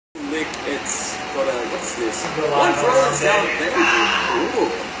gimmick. It's got a, what's this? One for all it's down there. Ooh.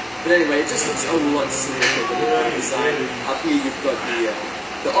 But anyway, it just looks a lot slicker than the design. Up here you've got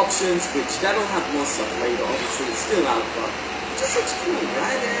the options, which that'll have more stuff later. Obviously, it's still alpha. It just looks cool,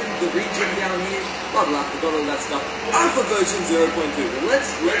 right? And the region down here, blah blah, forgot all that stuff. Alpha version 0.2. But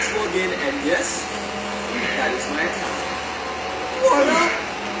let's log in, and yes, that is my account. What up?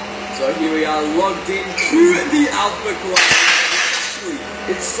 So here we are, logged in to the alpha client.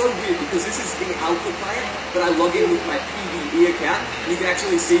 It's so weird because this is the alpha client, but I log in with my PvE account, and you can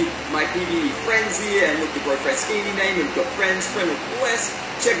actually see my PvE friends here, and look, the bro Fresquini name, and we've got friends, friend request.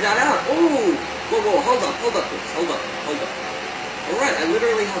 Check that out. Oh, whoa, hold up, please, hold up. Alright, I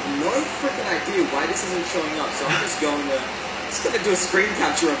literally have no freaking idea why this isn't showing up, so I'm just gonna do a screen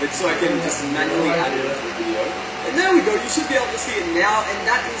capture of it so I can just manually add it into the video. And there we go, you should be able to see it now, and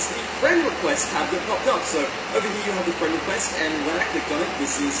that is the friend request tab that popped up. So over here you have the friend request, and when I clicked on it,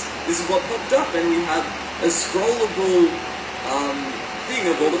 this is what popped up, and we have a scrollable thing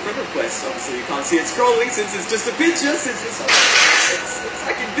of all the friend requests. Obviously you can't see it scrolling since it's just a picture, since it's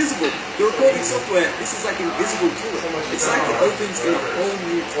like invisible. The recording software, this is like invisible to it. It's like it opens in a whole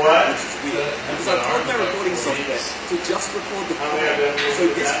new tab, which is weird. Because I've told my recording software to just record the call. So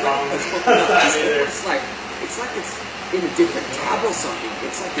this friend request popped up. It's like it's in a different tab or something.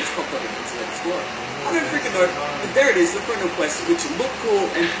 It's like it's popped up in Internet Explorer. I don't freaking know. But there it is, the friend request, which look cool,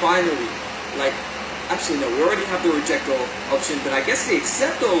 and finally, like, actually no, we already have the reject all option, but I guess the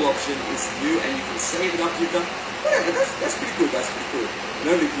accept all option is new, and you can save it after you've done. Whatever, that's pretty cool, And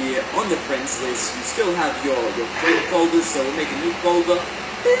over here, on the friends list, you still have your friend folders, so we'll make a new folder.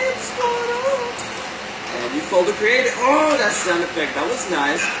 And new folder created. Oh, that sound effect, that was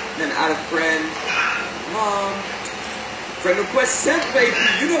nice. And then add a friend. Friend request sent, baby.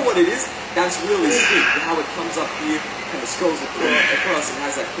 You know what it is. That's really sweet. How it comes up here, kind of scrolls across, and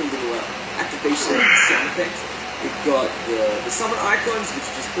has that cool little activation sound effect. We've got the summon icons, which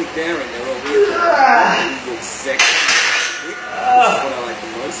you just click there, and they're all here. Little sexy. Which is what I like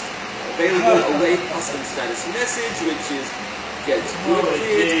the most. Available away custom status message, which is gets good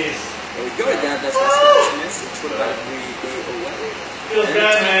kids. There we go. That's my status message. What about if we go away? Feels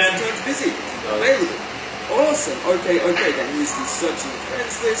bad, man. It turns busy. Available. Awesome. Okay. Then here's the search and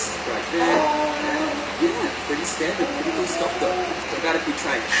friends list right there. And yeah, pretty standard, pretty cool stuff though. What about if we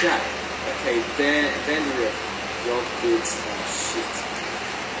try and chat? Okay, Vanderbilt. Your kids are shit.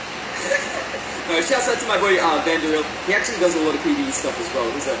 No, shouts out to my boy Vanderbilt. He actually does a lot of PvE stuff as well.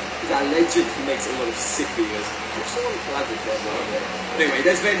 He's a legend. He makes a lot of sick videos. I actually want to collab with Vanderbilt. Anyway,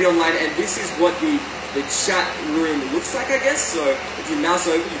 there's Vanderbilt online, and this is what the chat room looks like, I guess. So if you mouse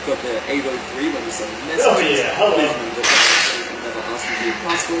over, you've got the 803 when you send a message. Oh yeah, hello. Never ask you for your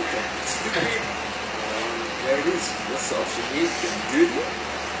password. Stupid. There it is. What's the option here? Good.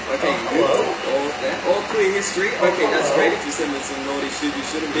 Okay, good. All clear history. Okay, that's great. If you send us some naughty shit you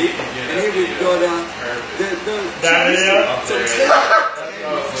shouldn't be. And here we've got the chat history. So instead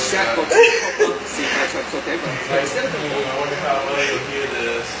of chat box pop up, see if my chat's okay, but instead of I wonder how well you'll hear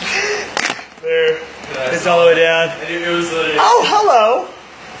this. There. It's all the way down. It was literally. Oh, hello!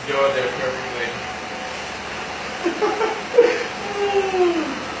 Go out there perfectly.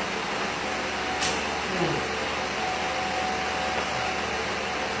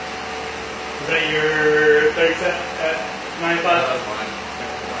 Is that your 30 set at 95? That's fine.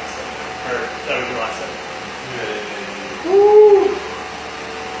 Or that would be last set. Yeah. Woo!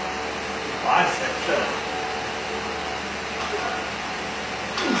 Last set, shut up.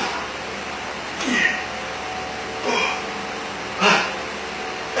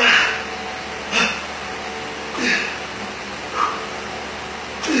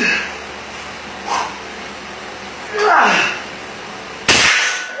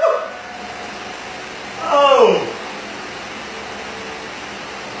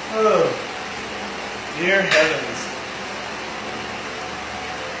 Oh, dear heavens.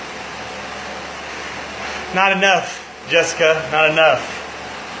 Not enough, Jessica, not enough.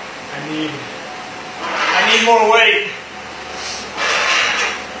 I need more weight.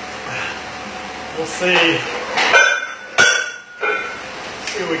 We'll see.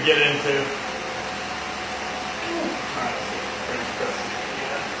 See what we get into.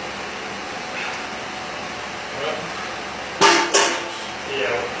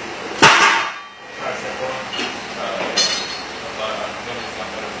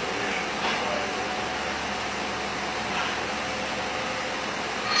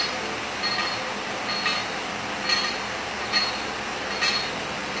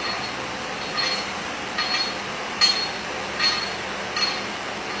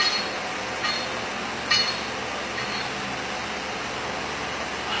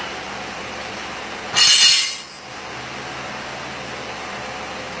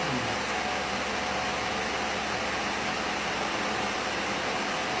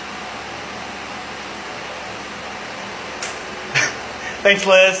 Thanks,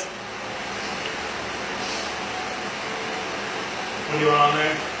 Liz. What do you want on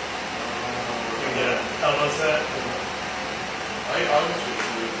there? Can we get an elbow set? I'll just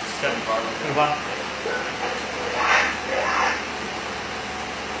do Okay. Move on.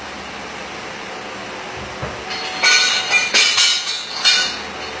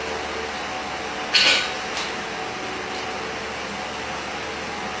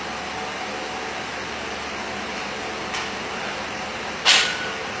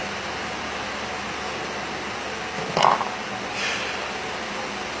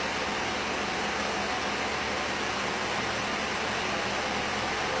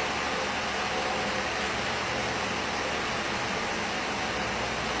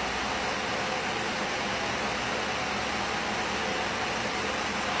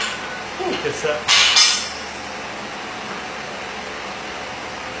 Good set.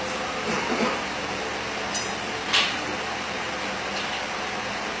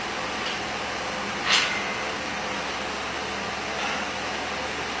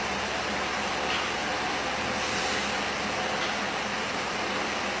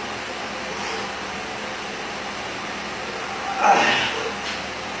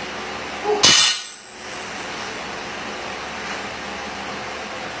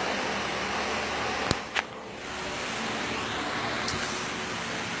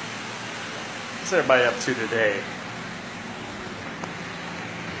 What's everybody up to today?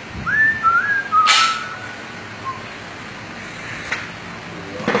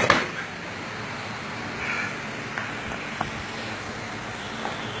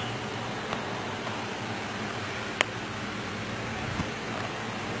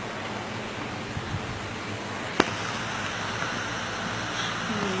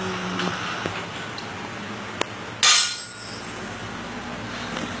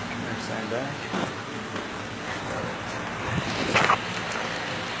 Next time back.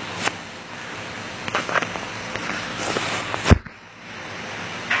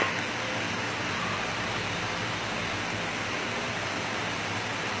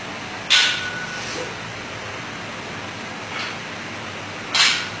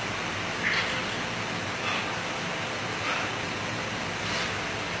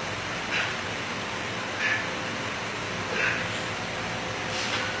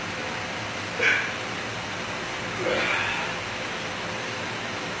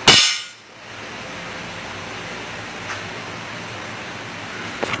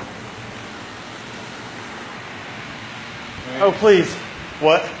 Oh, please.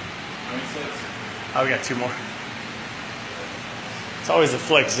 What? 26. Oh, we got two more. It's always a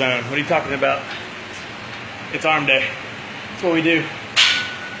flex zone. What are you talking about? It's arm day. That's what we do.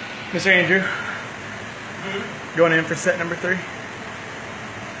 Mr. Andrew, going in for set number 3.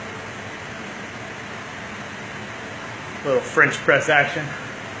 Little French press action.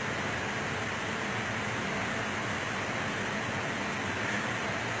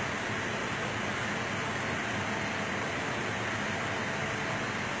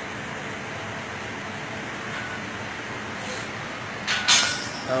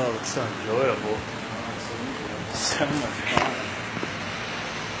 Oh, it's so enjoyable. So much fun.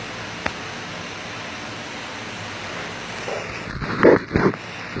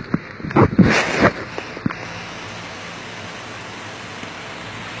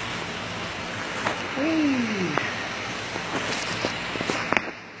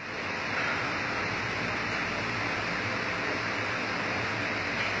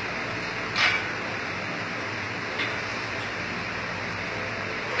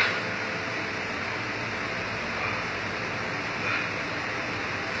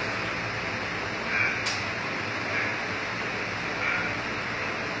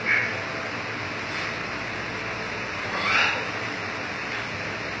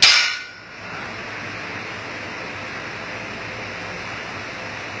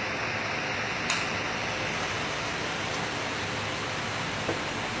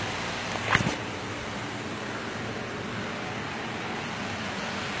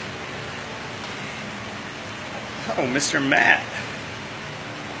 Oh, Mr. Matt.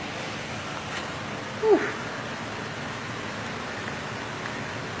 Whew.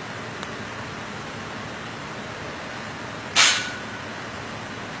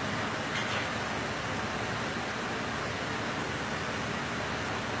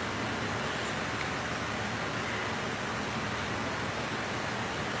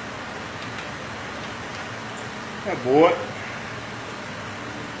 Yeah, boy.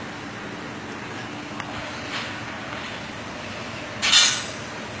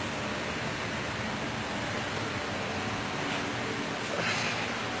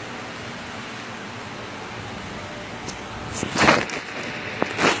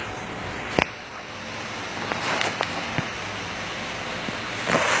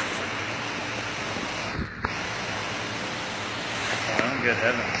 Good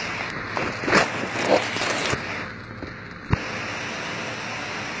heavens.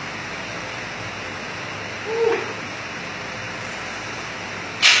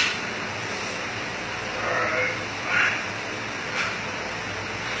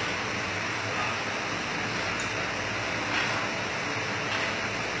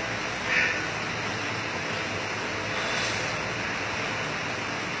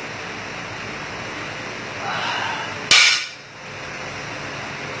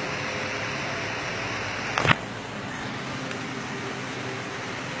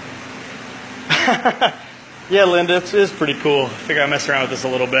 Yeah, Linda, it is pretty cool. I figure I mess around with this a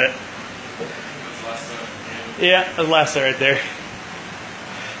little bit. Yeah, that's the last set right there.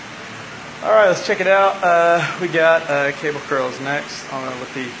 All right, let's check it out. We got cable curls next. I don't know,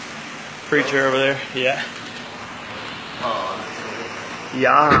 with the preacher over there. Yeah.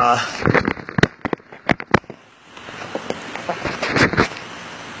 Yeah.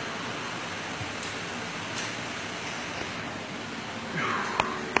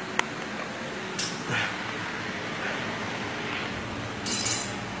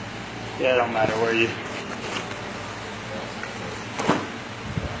 Yeah, it don't matter where you.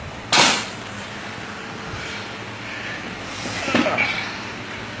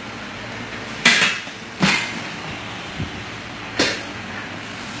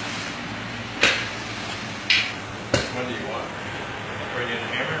 What do you want? Bring in a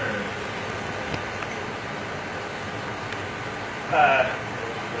hammer or?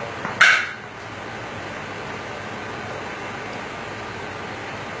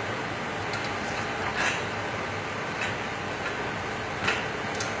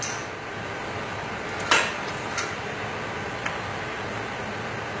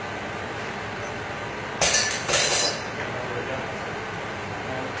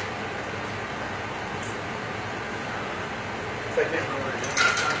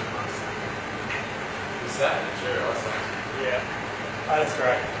 Is that the chair also? Yeah, that's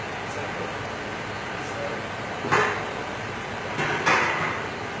right.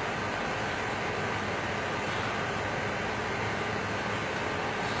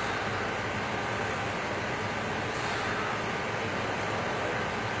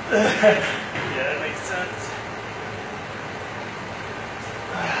 Yeah, that makes sense.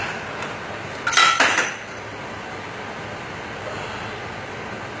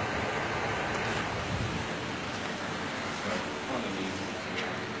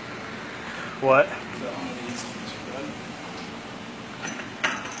 What?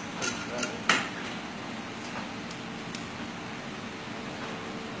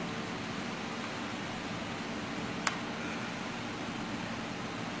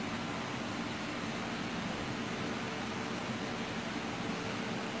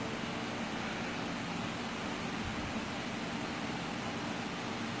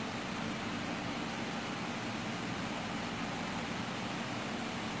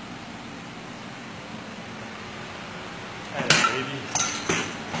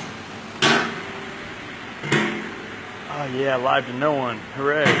 Oh yeah, live to no one.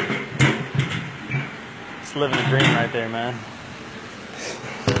 Hooray. It's living the dream right there, man.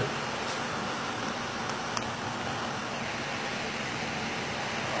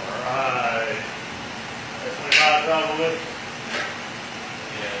 Alright. That's 25 probably.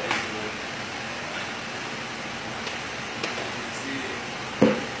 Yeah, that's good.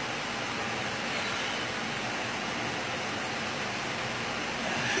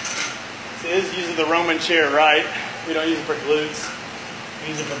 See, this is using the Roman chair, right? We don't use it for glutes. We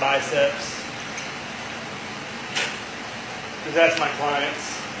use it for biceps. Because that's my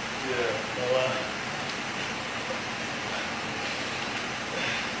clients. Yeah. Well,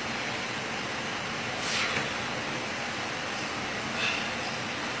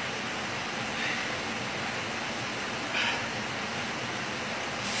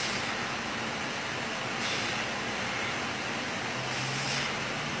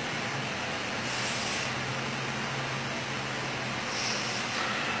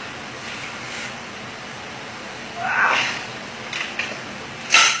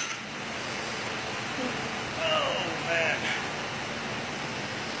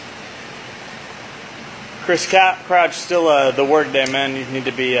 Chris Crouch, still the work day, man. You need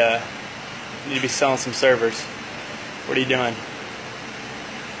to be selling some servers. What are you doing?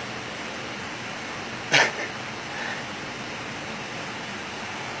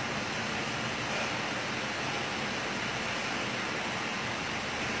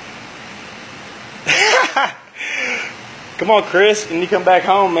 Come on, Chris. Can you come back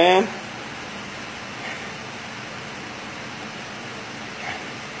home, man?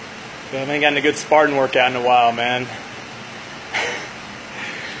 I haven't gotten a good Spartan workout in a while, man.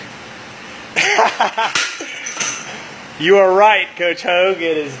 You are right, Coach Hogue.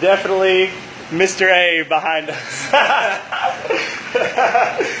 It is definitely Mr. A behind us.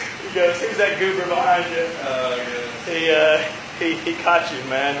 He goes, who's that goober behind you? He caught you,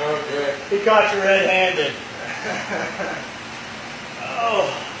 man. Okay. He caught you red-handed. Oh,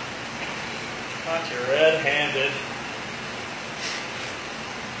 caught you red-handed.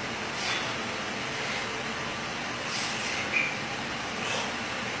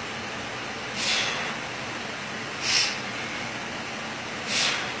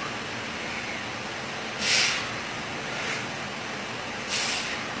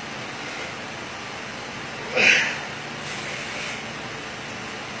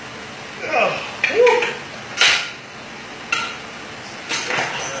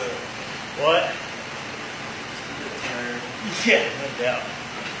 What? Yeah, no doubt.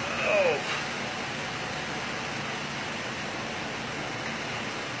 Oh.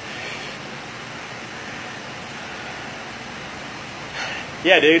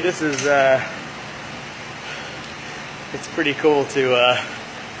 Yeah, dude, this is it's pretty cool to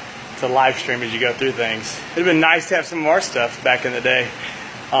live stream as you go through things. It'd have been nice to have some more stuff back in the day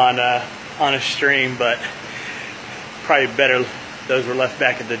on a stream, but probably better those were left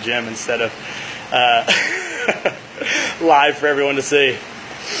back at the gym instead of live for everyone to see.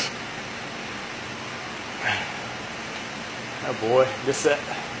 Oh boy, this set.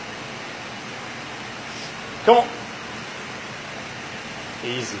 Come on.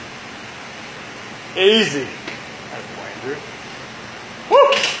 Easy. Easy. That's boy, Andrew.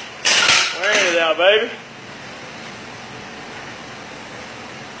 Woo! Wearing it out, baby.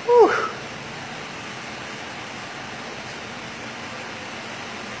 Woo!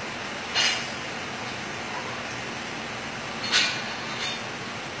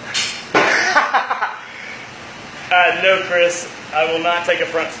 No, Chris, I will not take a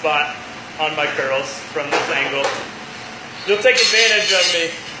front spot on my curls from this angle. You'll take advantage of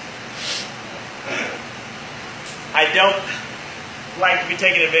me. I don't like to be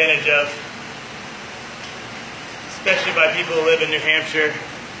taken advantage of, especially by people who live in New Hampshire.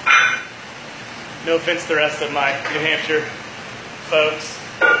 No offense to the rest of my New Hampshire folks,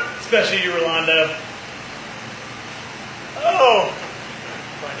 especially you, Rolando. Oh!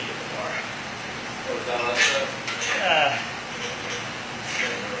 Trying to get the bar. What was that last set?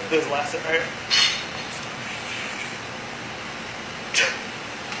 This last set right here.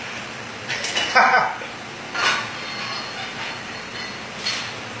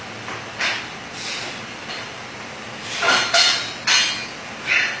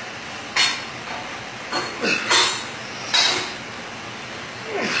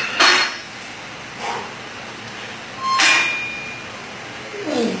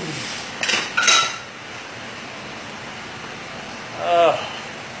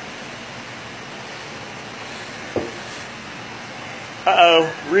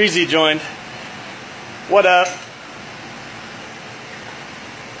 Uh-oh, Reezy joined. What up?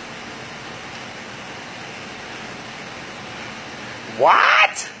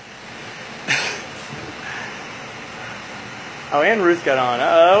 What? Oh, and Ruth got on.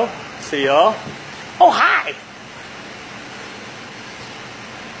 Uh-oh. See y'all. Oh, hi.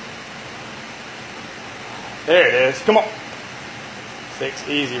 There it is. Come on. 6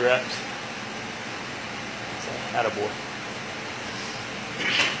 easy reps. Attaboy.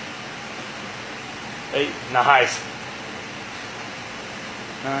 8, nice.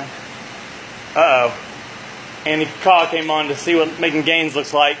 9. Uh-oh. Andy Caw came on to see what making gains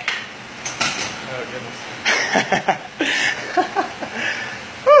looks like. Oh, goodness.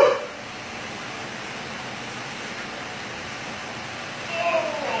 Oh.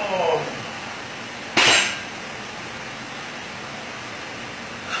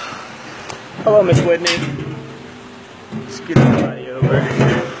 Hello, Miss Whitney. Scoot the body over.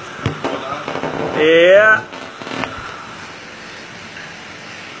 Yeah.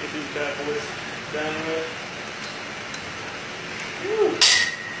 Get these bad boys done with. Woo.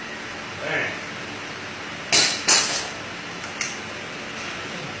 Dang.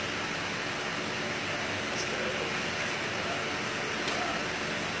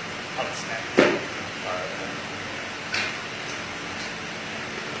 I'll just snack. All right.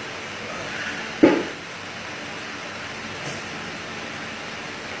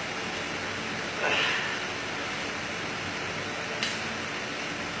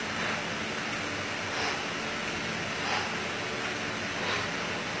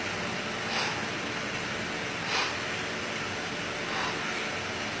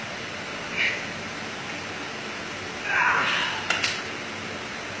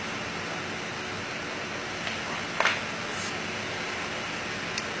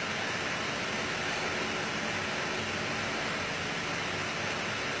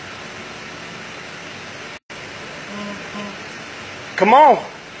 Come on.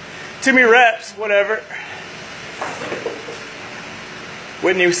 Too many reps, whatever.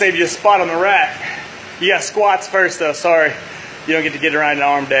 Whitney, we saved you a spot on the rack. You got squats first, though. Sorry. You don't get to get around an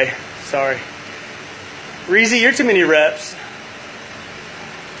arm day. Sorry. Reezy, you're too many reps.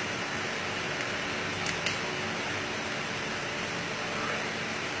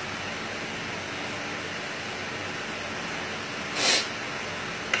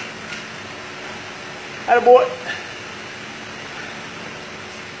 Attaboy.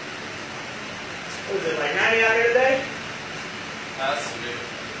 What is it, like 90 out here today? Has to be.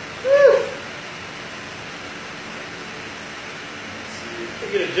 Woo! We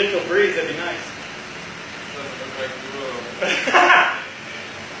get a gentle breeze, that'd be nice. Doesn't look like you will.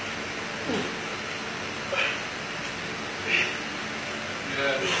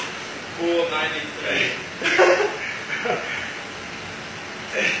 Yeah. Cool 93.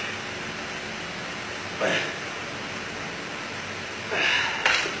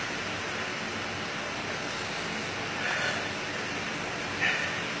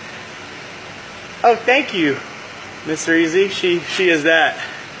 Oh, thank you, Mr. Easy. She is that.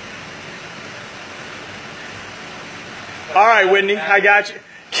 All right, Whitney, I got you.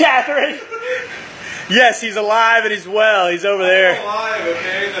 Catherine. Yes, he's alive and he's well. He's over there. I'm alive,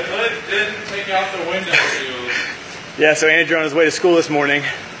 okay? The hood didn't take out the window shield. Yeah, so Andrew on his way to school this morning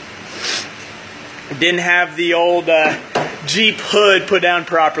didn't have the old Jeep hood put down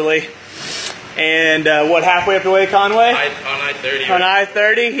properly. And what, halfway up the way to Conway? On I-30. On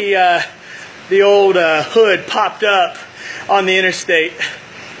I-30, he the old hood popped up on the interstate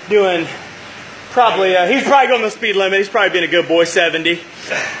doing probably, he's probably going the speed limit. He's probably being a good boy, 70.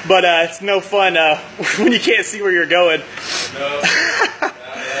 But it's no fun when you can't see where you're going. No, that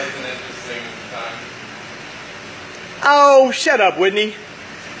was an interesting time. Oh, shut up, Whitney.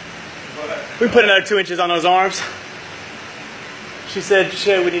 What? We put another 2 inches on those arms. She said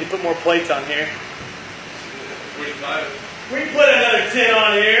we need to put more plates on here. 45. We put another 10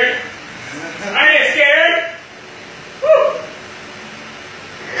 on here. I ain't scared. Woo.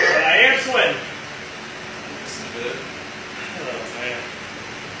 But I am sweating. Just a bit. Oh, man.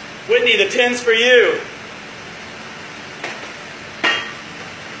 Whitney, the 10's for you.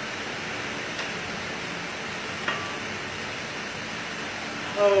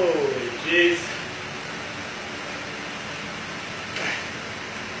 Holy jeez.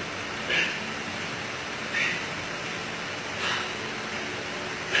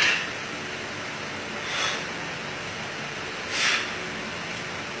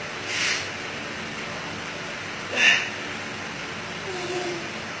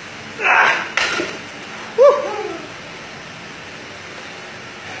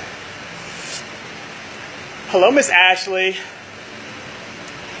 Hello, Miss Ashley.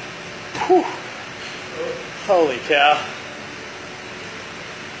 Whew. Holy cow.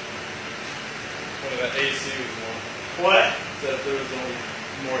 Well, that AC was more. What? Said there was only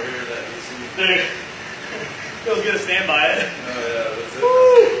more here that AC. Dude. Feels good to stand by it. Oh yeah, that's it.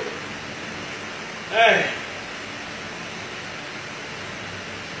 Woo. Hey.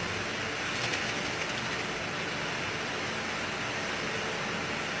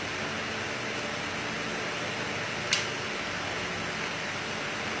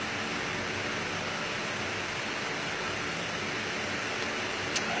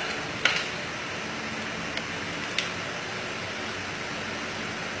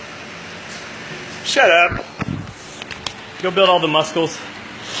 Shut up. Go build all the muscles.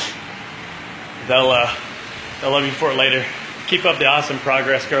 They'll love you for it later. Keep up the awesome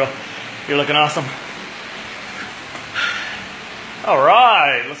progress, girl. You're looking awesome. All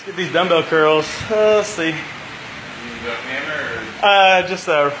right, let's get these dumbbell curls. Let's see. You got hammer or Just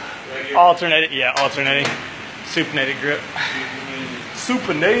alternating. Yeah, alternating. Supinated grip.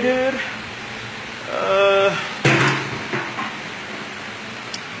 Supinated. Let's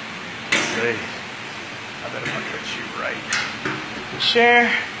see. I bet I'm gonna put you right. Share.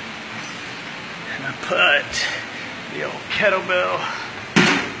 And I put the old kettlebell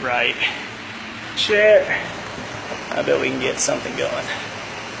right. Share. I bet we can get something going.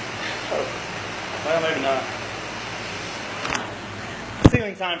 Oh, well, maybe not.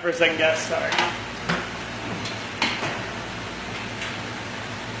 Ceiling time for a second, guys. Sorry.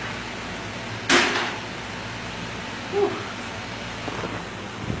 Whew.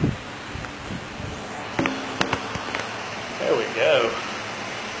 There we go.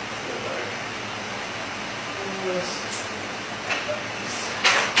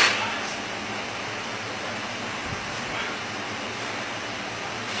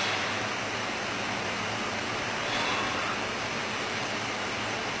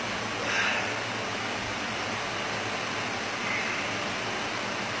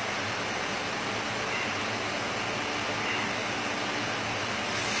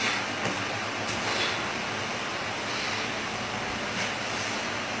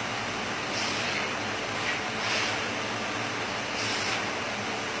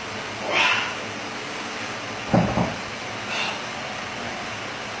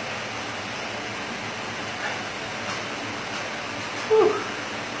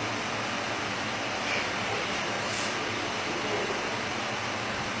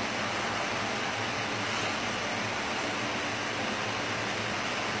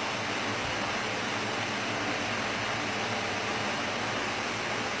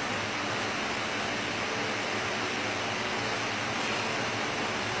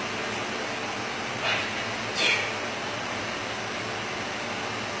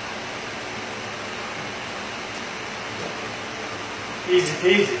 Easy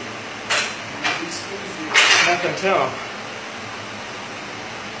peasy. Nothing to him.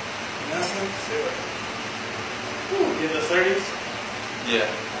 Nothing to it. Ooh, get those 30s? Yeah.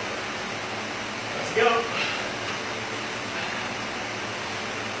 Let's go.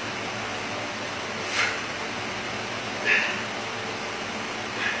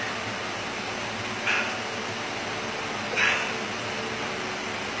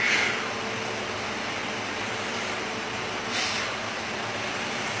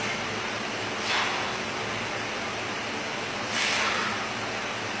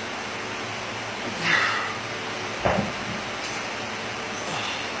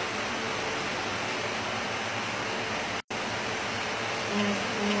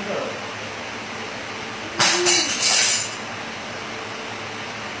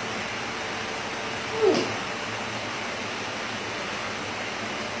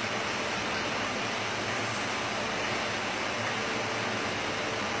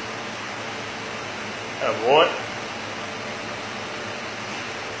 Oh boy.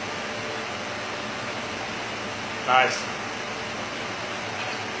 Nice.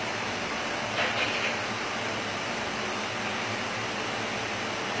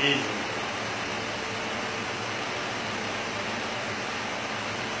 Easy.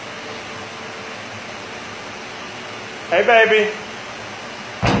 Hey baby.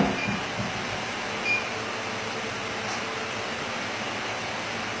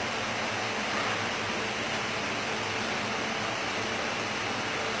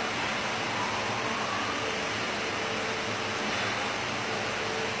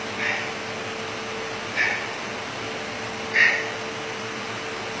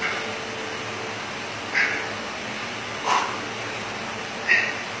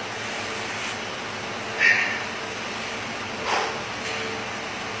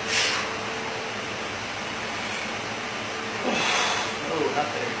 Oh, not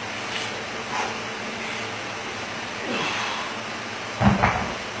there.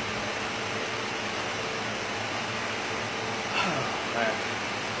 Oh, man.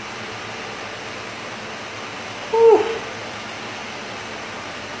 Whew.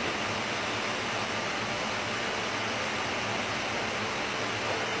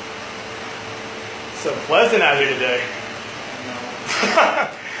 So pleasant out here today.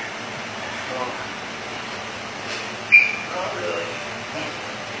 Not really.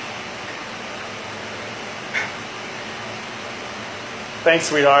 Thanks,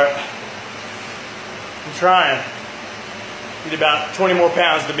 sweetheart. I'm trying. Need about 20 more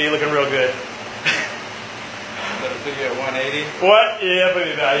pounds to be looking real good. Better figure at 180. What? Yeah, put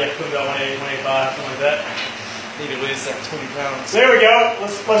it about 180, 185, something like that. Need to lose that 20 pounds. There we go.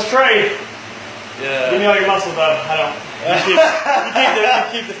 Let's trade. Yeah. Give me all your muscle though. I don't. You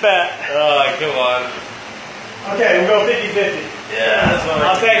keep the fat. Oh, come on. Okay, we'll go 50-50. Yeah, that's what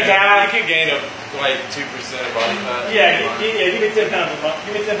I'll take that. You could gain up like 2% body fat. Yeah, give me 10 pounds of muscle.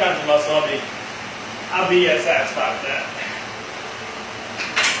 Give me 10 pounds of muscle. I'll be satisfied with that.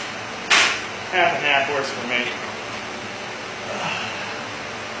 Half and half works for me.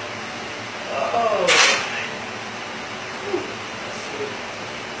 Oh.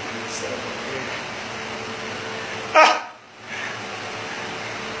 Ah!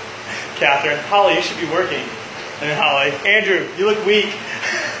 Catherine, Holly, you should be working. And then Holly, Andrew, you look weak.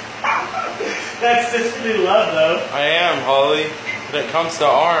 That's sisterly love, though. I am, Holly. When it comes to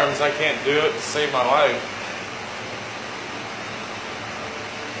arms, I can't do it to save my life.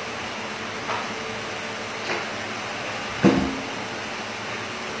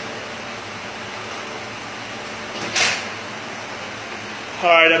 All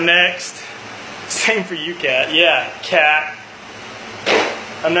right, up next. Same for you, Kat. Yeah, Kat.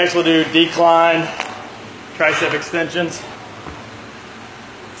 Up next, we'll do decline tricep extensions.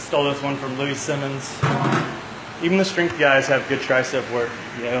 Stole this one from Louis Simmons. Even the strength guys have good tricep work,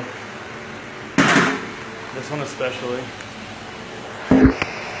 you know. This one especially.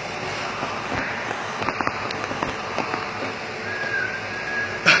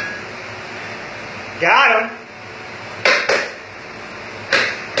 Got him.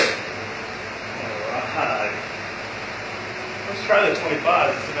 Alright. Let's try the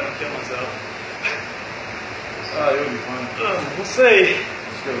 25 to see if I don't kill myself. Oh, it would be fun. We'll see.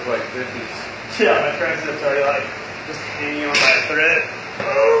 Let's go with like 50s. Yeah, my triceps already like just hanging on by a thread.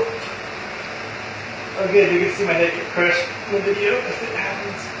 Oh good, you can see my head get crushed in the video if it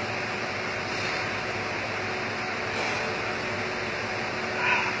happens.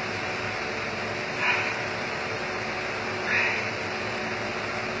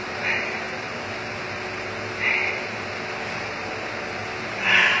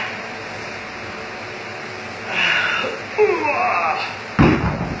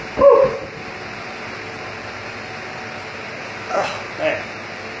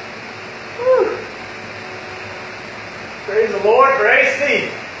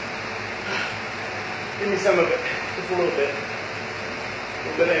 Just a little bit. A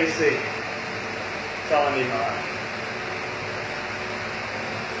little bit of AC. That's all I need in my life.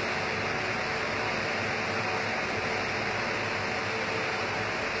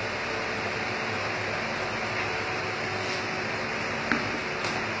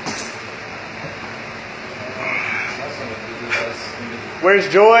 Where's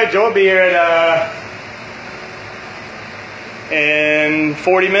Joy? Joy will be here at in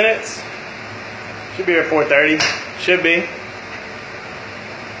 40 minutes. Should be here at 4:30. Should be.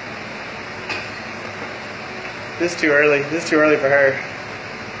 This is too early. This is too early for her.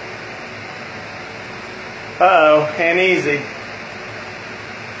 Uh-oh, and easy.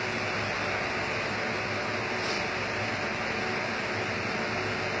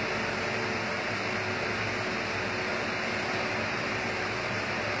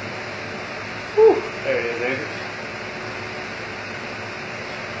 Whew. There it is, Andrew.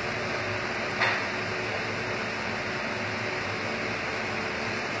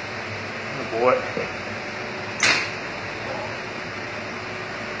 Oh boy.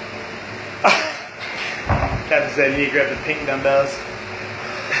 Captain said you need to grab the pink dumbbells.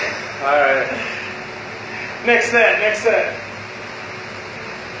 Alright. Next set, next set.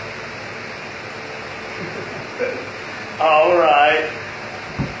 Alright.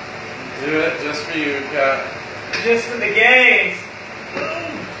 Do it just for you, Kat. Just for the games.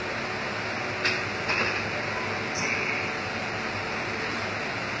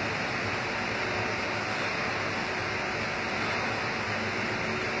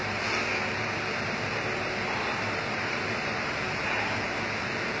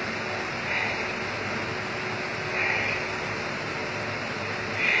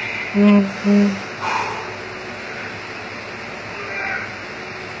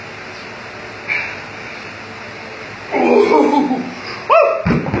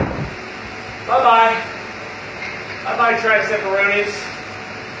 Bye-bye. Bye-bye, tricep-a-roonies.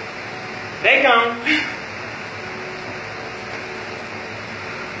 They come.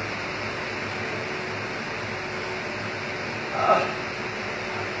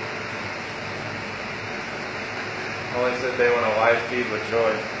 Only said they want a live feed with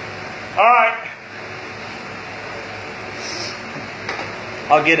Joy. Alright.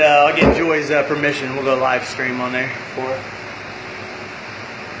 I'll get Joy's permission. We'll go live stream on there for her.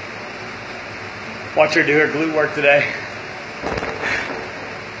 Watch her do her glute work today.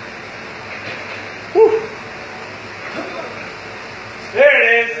 Woo. There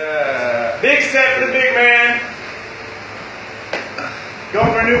it is. Yeah. Big set for the big man.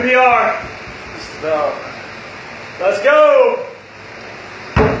 Going for a new PR. Just about. Let's go.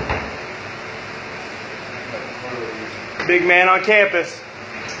 Big man on campus.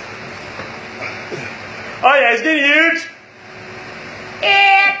 Oh yeah, he's getting huge.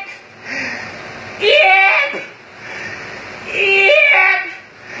 Yep. Yep. Yep.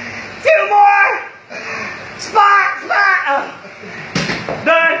 Two more. Spot. Oh.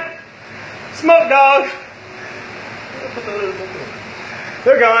 Done. Smoke dog.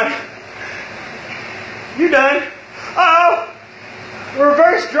 They're gone. You done. Uh-oh.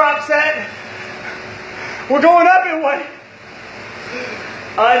 Reverse drop set. We're going up in one.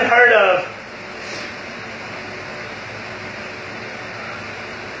 Unheard of.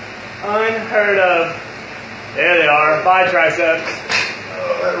 Unheard of. There they are. Bye, triceps.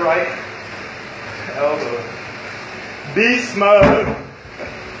 Oh, that right elbow. Beast mode.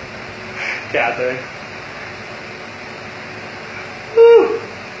 Catherine. Woo.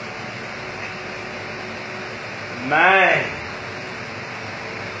 Man.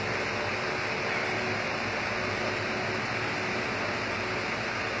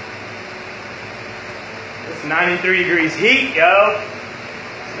 It's 93 degrees heat, yo.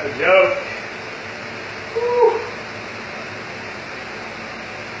 It's no joke. Woo.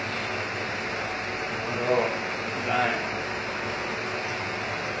 Oh, dying.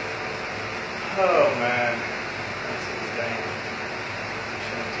 Oh, man. That's insane.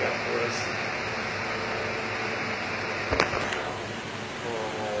 What you got for us?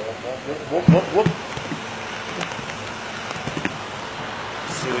 Whoop, whoop, whoop.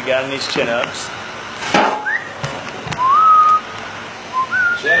 Let's see what we got in these chin-ups.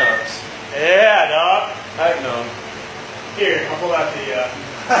 Chin-ups? Yeah, dog. Heck no. Here, I'll pull out the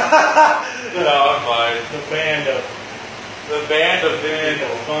No, I'm fine. the band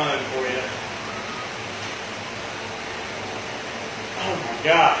of fun for you. Oh my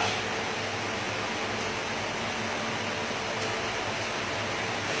gosh.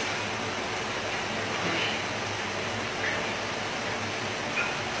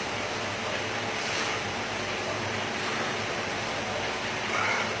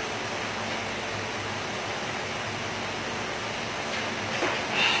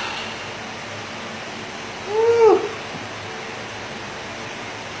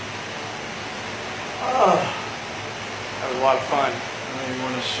 a lot of fun. I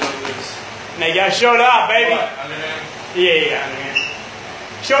want to show this. Now you gotta show it off, baby. What? I mean, Yeah, man.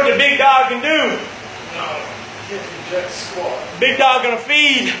 Show what the big dog can do. no. Jumping jack squat. Big dog gonna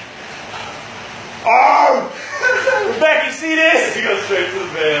feed. Oh! Rebecca, you see this? He goes straight to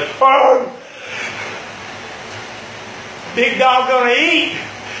the bed. Oh! Big dog gonna eat.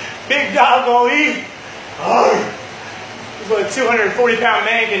 Big dog gonna eat. Oh! That's what a 240-pound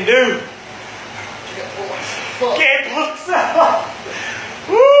man can do. Can't pull himself up.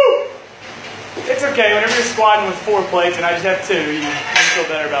 Woo! It's okay. Whenever you're squatting with 4 plates and I just have 2, you feel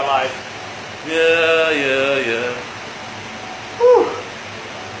better about life. Yeah. Woo!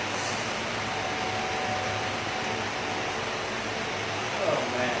 Oh,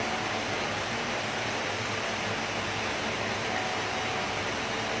 man.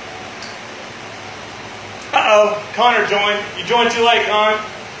 Uh-oh. Connor joined. You joined too late, Con.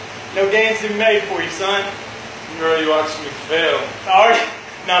 No dancing made for you, son. You already watched me fail. Alright?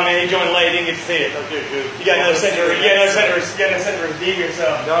 No, man, he joined late. He didn't get to see it. Okay, good. You got no center. You got no center to redeem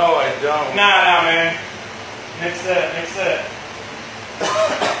yourself. No, I don't. Nah, man. Next set.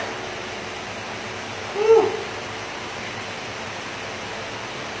 Woo.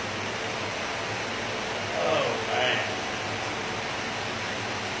 Oh, man.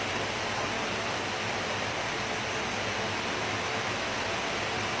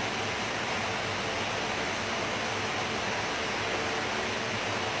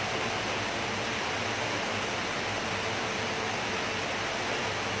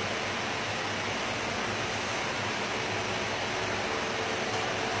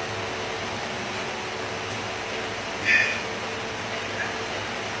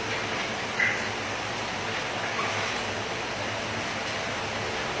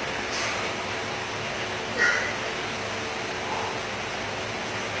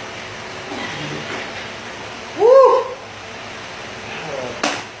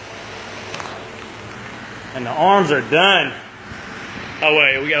 And the arms are done. Oh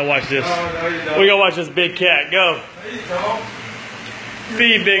wait, we gotta watch this. No, you don't. We gotta watch this big cat. Go. No, you don't.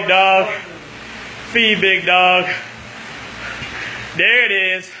 Feed big dog. Feed big dog. There it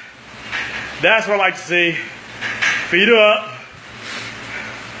is. That's what I like to see. Feed up.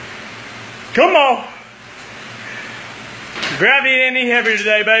 Come on. Gravity ain't any heavier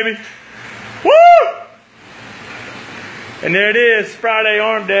today, baby. Woo! And there it is, Friday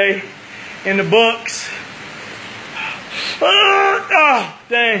arm day in the books. Oh,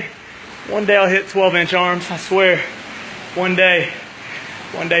 dang. One day I'll hit 12-inch arms, I swear. One day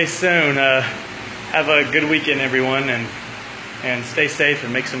soon. Have a good weekend, everyone, and stay safe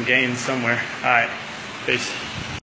and make some gains somewhere. All right, peace.